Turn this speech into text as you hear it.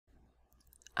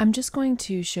I'm just going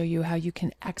to show you how you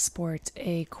can export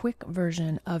a quick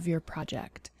version of your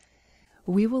project.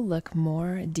 We will look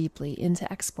more deeply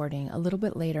into exporting a little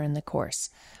bit later in the course,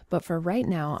 but for right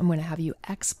now, I'm going to have you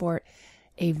export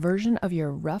a version of your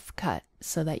rough cut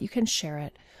so that you can share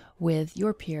it with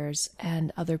your peers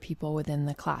and other people within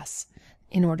the class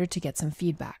in order to get some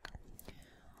feedback.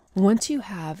 Once you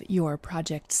have your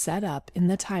project set up in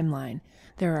the timeline,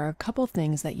 there are a couple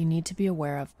things that you need to be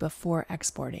aware of before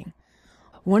exporting.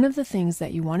 One of the things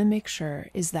that you want to make sure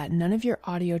is that none of your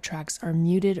audio tracks are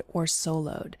muted or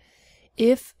soloed.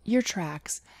 If your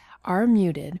tracks are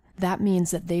muted, that means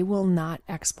that they will not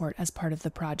export as part of the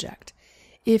project.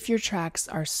 If your tracks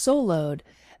are soloed,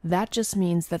 that just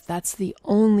means that that's the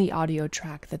only audio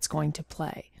track that's going to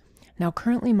play. Now,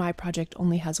 currently my project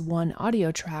only has one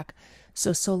audio track,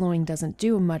 so soloing doesn't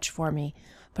do much for me,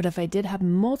 but if I did have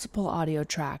multiple audio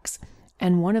tracks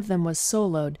and one of them was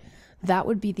soloed, that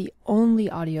would be the only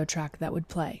audio track that would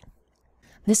play.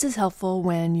 This is helpful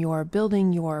when you're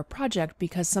building your project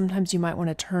because sometimes you might want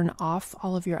to turn off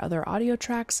all of your other audio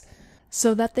tracks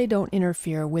so that they don't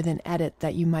interfere with an edit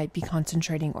that you might be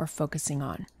concentrating or focusing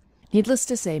on. Needless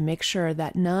to say, make sure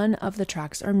that none of the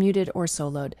tracks are muted or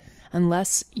soloed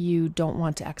unless you don't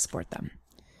want to export them.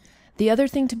 The other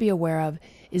thing to be aware of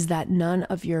is that none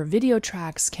of your video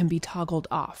tracks can be toggled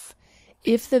off.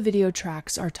 If the video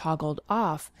tracks are toggled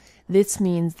off, this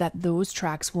means that those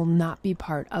tracks will not be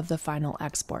part of the final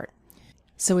export.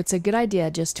 So it's a good idea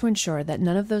just to ensure that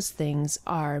none of those things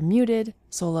are muted,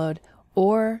 soloed,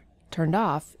 or turned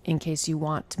off in case you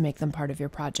want to make them part of your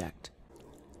project.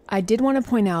 I did want to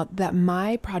point out that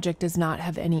my project does not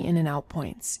have any in and out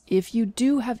points. If you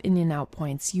do have in and out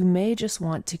points, you may just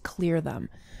want to clear them.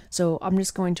 So I'm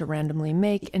just going to randomly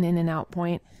make an in and out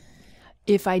point.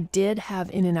 If I did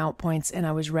have in and out points and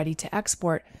I was ready to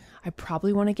export, I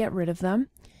probably want to get rid of them.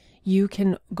 You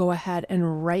can go ahead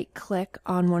and right click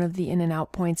on one of the in and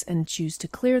out points and choose to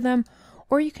clear them,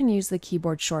 or you can use the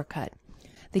keyboard shortcut.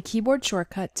 The keyboard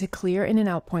shortcut to clear in and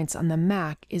out points on the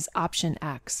Mac is Option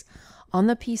X. On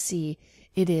the PC,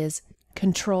 it is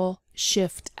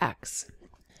Control-Shift-X.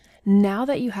 Now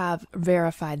that you have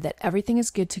verified that everything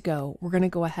is good to go, we're going to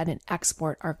go ahead and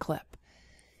export our clip.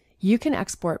 You can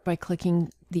export by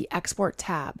clicking the Export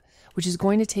tab, which is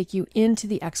going to take you into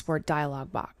the Export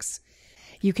dialog box.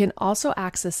 You can also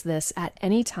access this at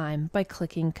any time by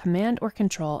clicking Command or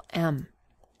Control M.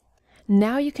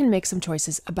 Now you can make some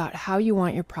choices about how you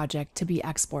want your project to be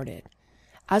exported.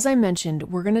 As I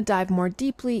mentioned, we're going to dive more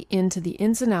deeply into the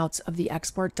ins and outs of the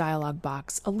Export dialog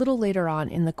box a little later on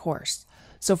in the course.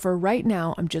 So for right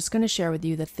now, I'm just going to share with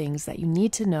you the things that you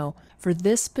need to know for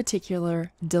this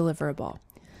particular deliverable.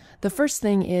 The first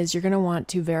thing is you're going to want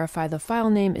to verify the file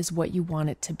name is what you want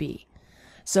it to be.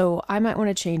 So I might want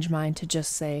to change mine to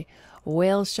just say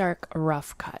Whale Shark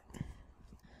Rough Cut.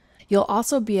 You'll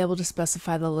also be able to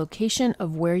specify the location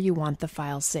of where you want the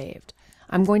file saved.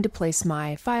 I'm going to place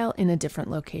my file in a different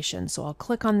location, so I'll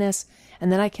click on this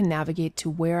and then I can navigate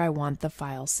to where I want the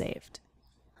file saved.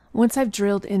 Once I've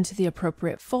drilled into the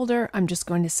appropriate folder, I'm just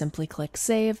going to simply click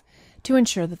Save to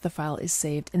ensure that the file is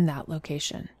saved in that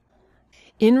location.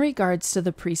 In regards to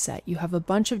the preset, you have a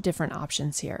bunch of different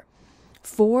options here.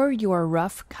 For your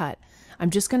rough cut,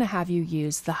 I'm just going to have you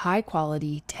use the high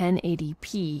quality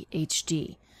 1080p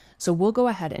HD. So we'll go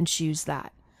ahead and choose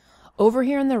that. Over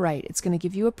here on the right, it's going to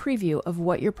give you a preview of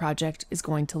what your project is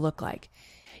going to look like.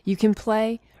 You can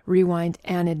play, rewind,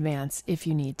 and advance if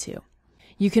you need to.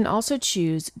 You can also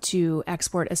choose to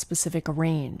export a specific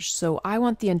range. So I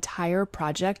want the entire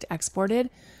project exported,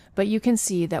 but you can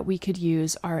see that we could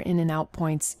use our in and out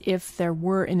points if there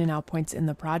were in and out points in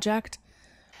the project,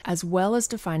 as well as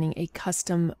defining a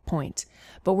custom point,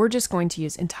 but we're just going to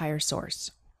use entire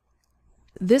source.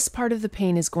 This part of the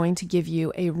pane is going to give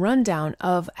you a rundown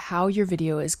of how your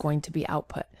video is going to be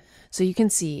output. So you can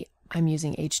see I'm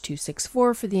using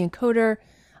H.264 for the encoder.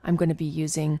 I'm going to be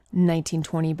using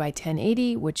 1920 by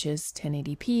 1080, which is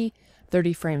 1080p,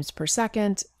 30 frames per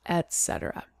second,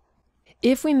 etc.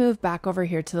 If we move back over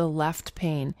here to the left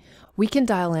pane, we can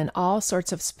dial in all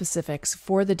sorts of specifics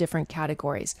for the different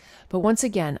categories. But once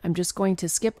again, I'm just going to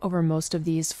skip over most of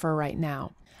these for right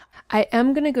now. I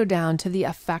am going to go down to the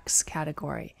effects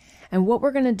category. And what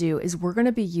we're going to do is we're going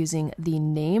to be using the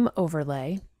name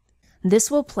overlay. This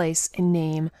will place a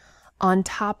name on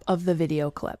top of the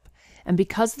video clip. And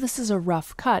because this is a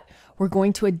rough cut, we're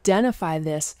going to identify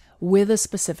this with a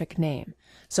specific name.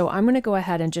 So I'm going to go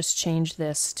ahead and just change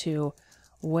this to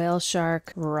Whale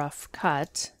Shark Rough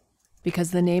Cut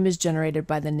because the name is generated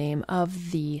by the name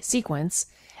of the sequence.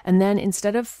 And then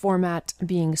instead of format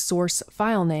being source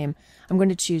file name, I'm going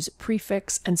to choose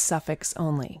prefix and suffix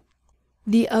only.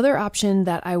 The other option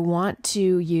that I want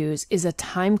to use is a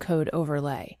timecode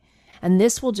overlay. And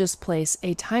this will just place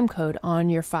a timecode on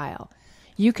your file.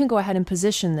 You can go ahead and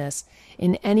position this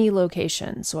in any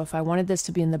location. So if I wanted this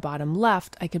to be in the bottom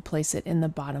left, I could place it in the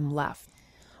bottom left.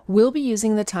 We'll be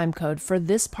using the timecode for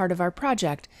this part of our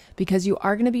project because you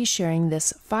are going to be sharing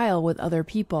this file with other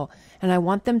people, and I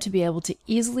want them to be able to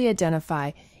easily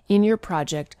identify in your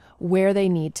project where they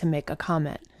need to make a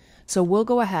comment. So we'll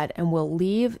go ahead and we'll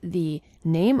leave the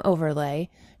name overlay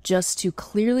just to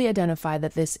clearly identify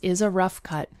that this is a rough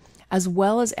cut, as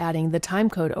well as adding the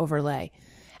timecode overlay.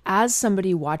 As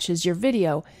somebody watches your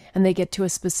video and they get to a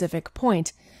specific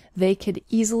point, they could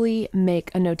easily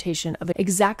make a notation of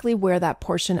exactly where that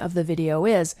portion of the video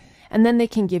is, and then they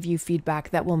can give you feedback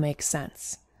that will make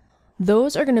sense.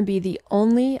 Those are going to be the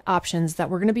only options that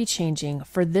we're going to be changing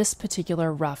for this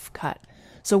particular rough cut.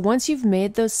 So once you've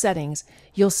made those settings,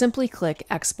 you'll simply click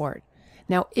Export.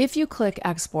 Now, if you click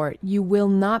Export, you will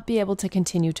not be able to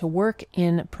continue to work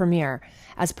in Premiere,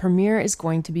 as Premiere is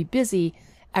going to be busy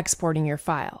exporting your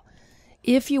file.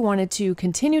 If you wanted to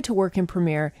continue to work in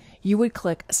Premiere, you would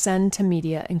click Send to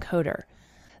Media Encoder.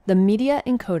 The Media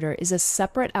Encoder is a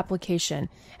separate application,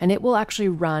 and it will actually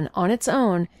run on its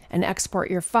own and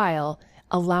export your file,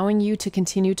 allowing you to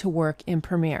continue to work in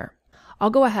Premiere. I'll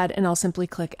go ahead and I'll simply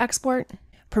click Export.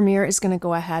 Premiere is going to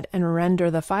go ahead and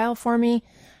render the file for me.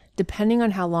 Depending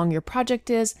on how long your project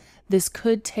is, this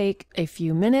could take a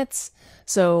few minutes.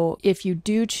 So if you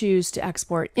do choose to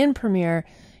export in Premiere,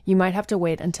 you might have to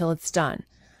wait until it's done.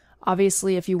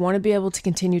 Obviously, if you want to be able to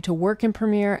continue to work in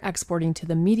Premiere, exporting to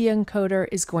the Media Encoder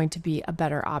is going to be a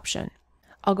better option.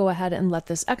 I'll go ahead and let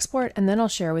this export, and then I'll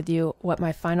share with you what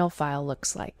my final file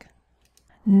looks like.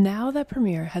 Now that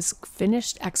Premiere has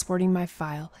finished exporting my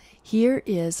file, here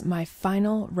is my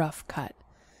final rough cut.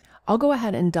 I'll go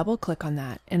ahead and double click on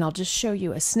that, and I'll just show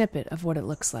you a snippet of what it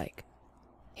looks like.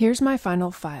 Here's my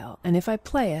final file, and if I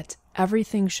play it,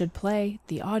 everything should play,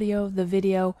 the audio, the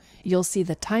video. You'll see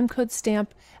the timecode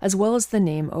stamp as well as the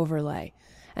name overlay,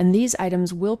 and these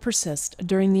items will persist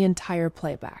during the entire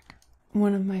playback.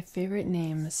 One of my favorite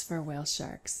names for whale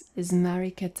sharks is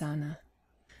Mariketana.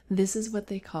 This is what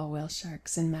they call whale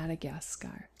sharks in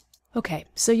Madagascar. Okay,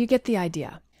 so you get the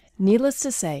idea. Needless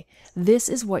to say, this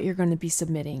is what you're going to be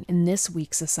submitting in this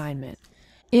week's assignment.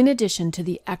 In addition to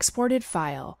the exported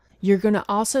file, you're going to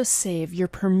also save your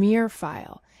Premiere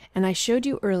file. And I showed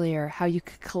you earlier how you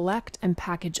could collect and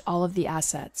package all of the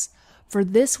assets. For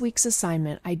this week's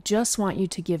assignment, I just want you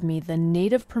to give me the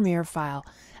native Premiere file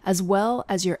as well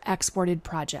as your exported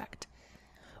project.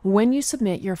 When you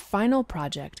submit your final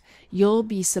project, you'll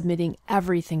be submitting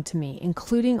everything to me,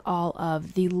 including all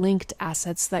of the linked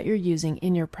assets that you're using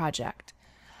in your project.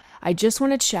 I just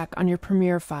want to check on your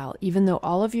Premiere file. Even though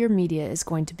all of your media is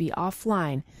going to be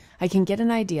offline, I can get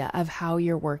an idea of how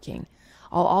you're working.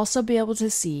 I'll also be able to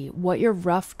see what your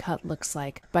rough cut looks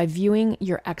like by viewing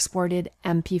your exported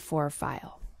MP4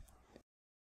 file.